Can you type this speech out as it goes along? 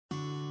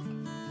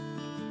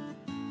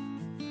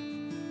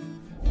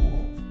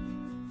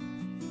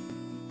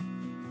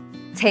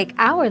Take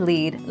our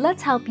lead,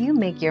 let's help you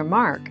make your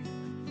mark.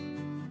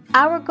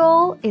 Our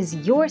goal is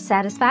your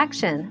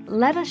satisfaction.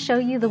 Let us show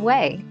you the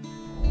way.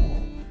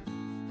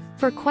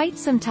 For quite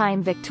some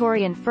time,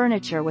 Victorian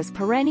furniture was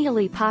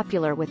perennially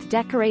popular with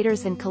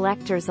decorators and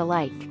collectors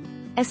alike,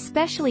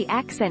 especially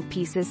accent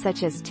pieces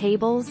such as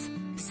tables,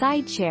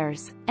 side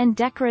chairs, and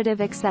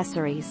decorative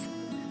accessories.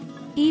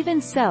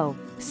 Even so,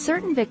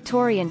 certain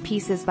Victorian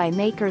pieces by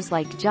makers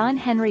like John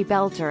Henry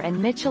Belter and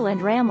Mitchell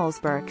and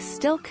Ramelsburg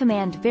still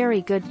command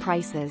very good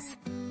prices.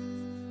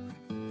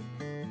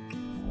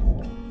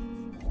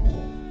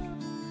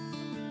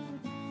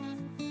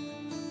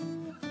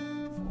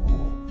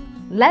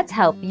 Let's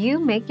help you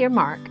make your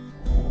mark.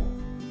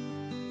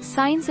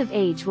 Signs of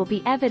age will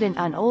be evident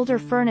on older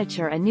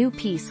furniture. A new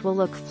piece will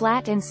look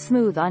flat and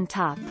smooth on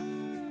top.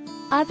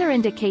 Other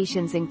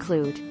indications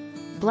include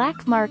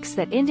black marks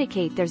that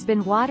indicate there's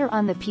been water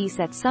on the piece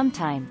at some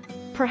time,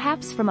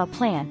 perhaps from a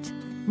plant,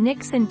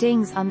 nicks and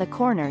dings on the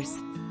corners,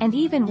 and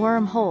even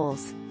worm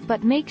holes,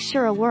 but make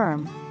sure a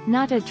worm,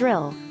 not a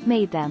drill,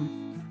 made them.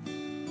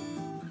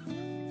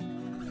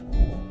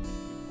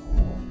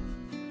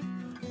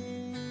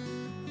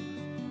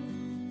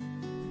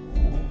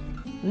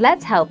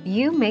 Let's help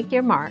you make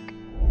your mark.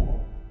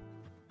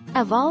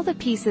 Of all the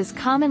pieces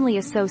commonly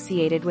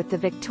associated with the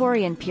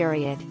Victorian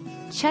period,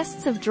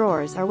 chests of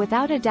drawers are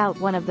without a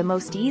doubt one of the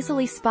most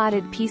easily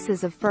spotted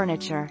pieces of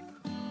furniture.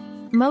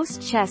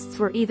 Most chests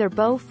were either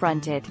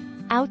bow-fronted,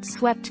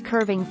 outswept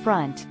curving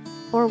front,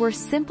 or were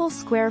simple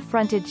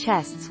square-fronted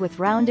chests with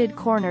rounded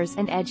corners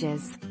and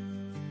edges.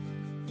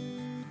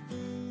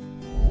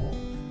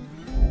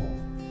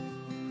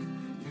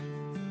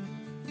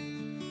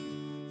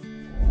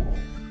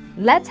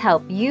 Let's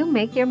help you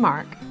make your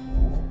mark.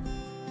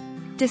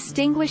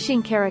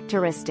 Distinguishing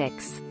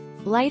characteristics.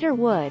 Lighter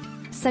wood,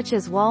 such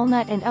as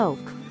walnut and oak,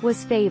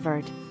 was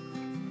favored.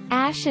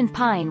 Ash and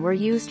pine were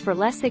used for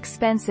less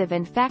expensive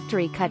and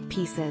factory-cut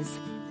pieces.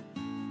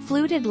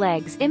 Fluted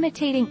legs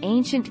imitating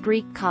ancient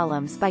Greek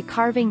columns by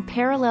carving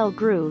parallel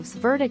grooves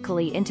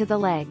vertically into the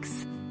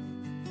legs.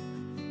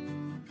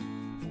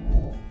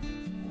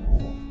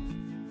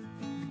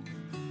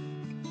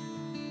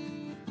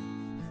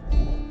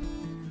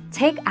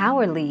 Take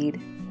our lead.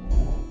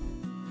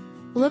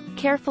 Look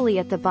carefully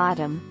at the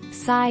bottom,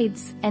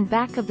 sides, and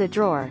back of the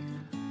drawer.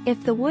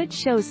 If the wood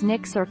shows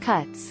nicks or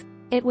cuts,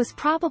 it was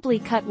probably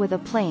cut with a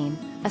plane,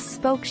 a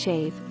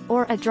spokeshave,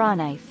 or a draw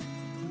knife.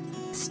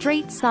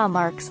 Straight saw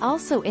marks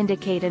also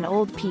indicate an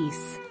old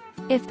piece.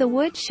 If the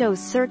wood shows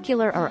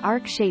circular or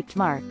arc-shaped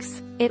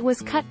marks, it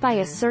was cut by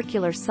a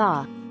circular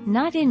saw,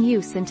 not in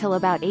use until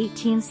about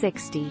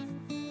 1860.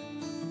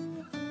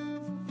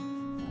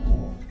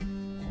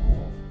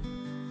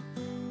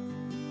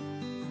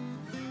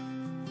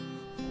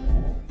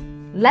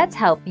 Let's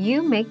help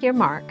you make your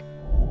mark.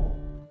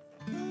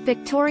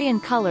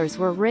 Victorian colors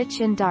were rich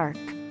and dark.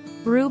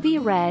 Ruby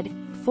red,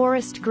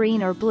 forest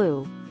green or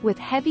blue, with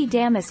heavy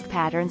damask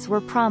patterns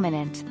were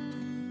prominent.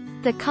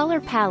 The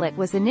color palette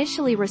was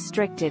initially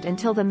restricted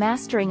until the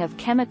mastering of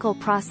chemical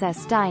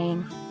process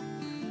dyeing.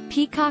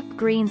 Peacock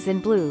greens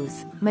and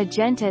blues,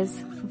 magentas,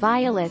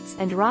 violets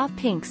and raw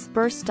pinks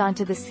burst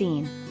onto the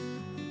scene.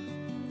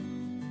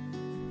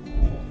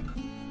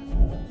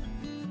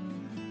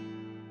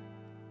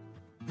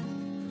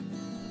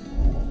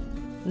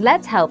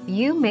 Let's help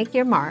you make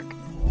your mark.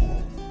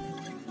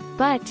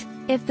 But,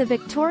 if the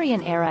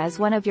Victorian era is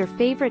one of your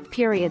favorite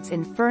periods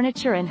in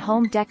furniture and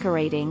home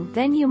decorating,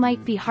 then you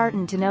might be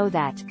heartened to know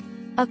that,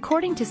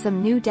 according to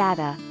some new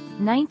data,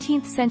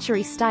 19th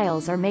century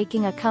styles are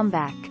making a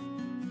comeback.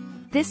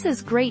 This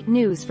is great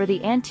news for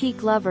the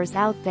antique lovers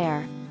out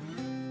there.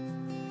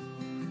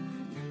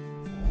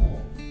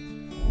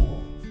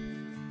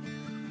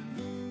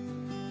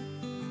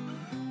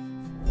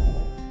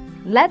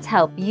 Let's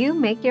help you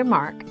make your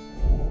mark.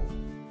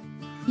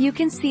 You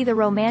can see the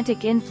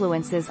romantic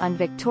influences on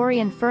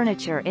Victorian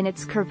furniture in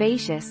its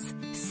curvaceous,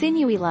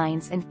 sinewy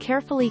lines and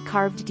carefully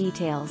carved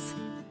details.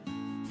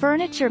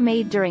 Furniture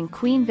made during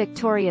Queen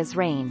Victoria's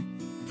reign,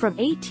 from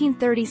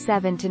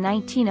 1837 to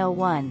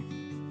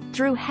 1901,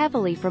 drew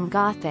heavily from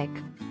Gothic,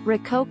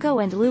 Rococo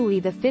and Louis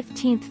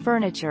XV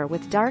furniture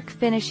with dark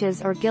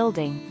finishes or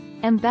gilding,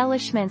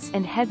 embellishments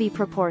and heavy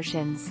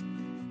proportions.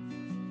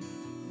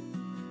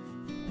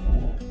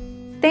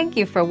 Thank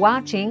you for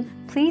watching.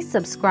 Please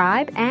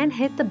subscribe and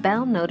hit the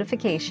bell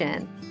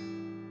notification.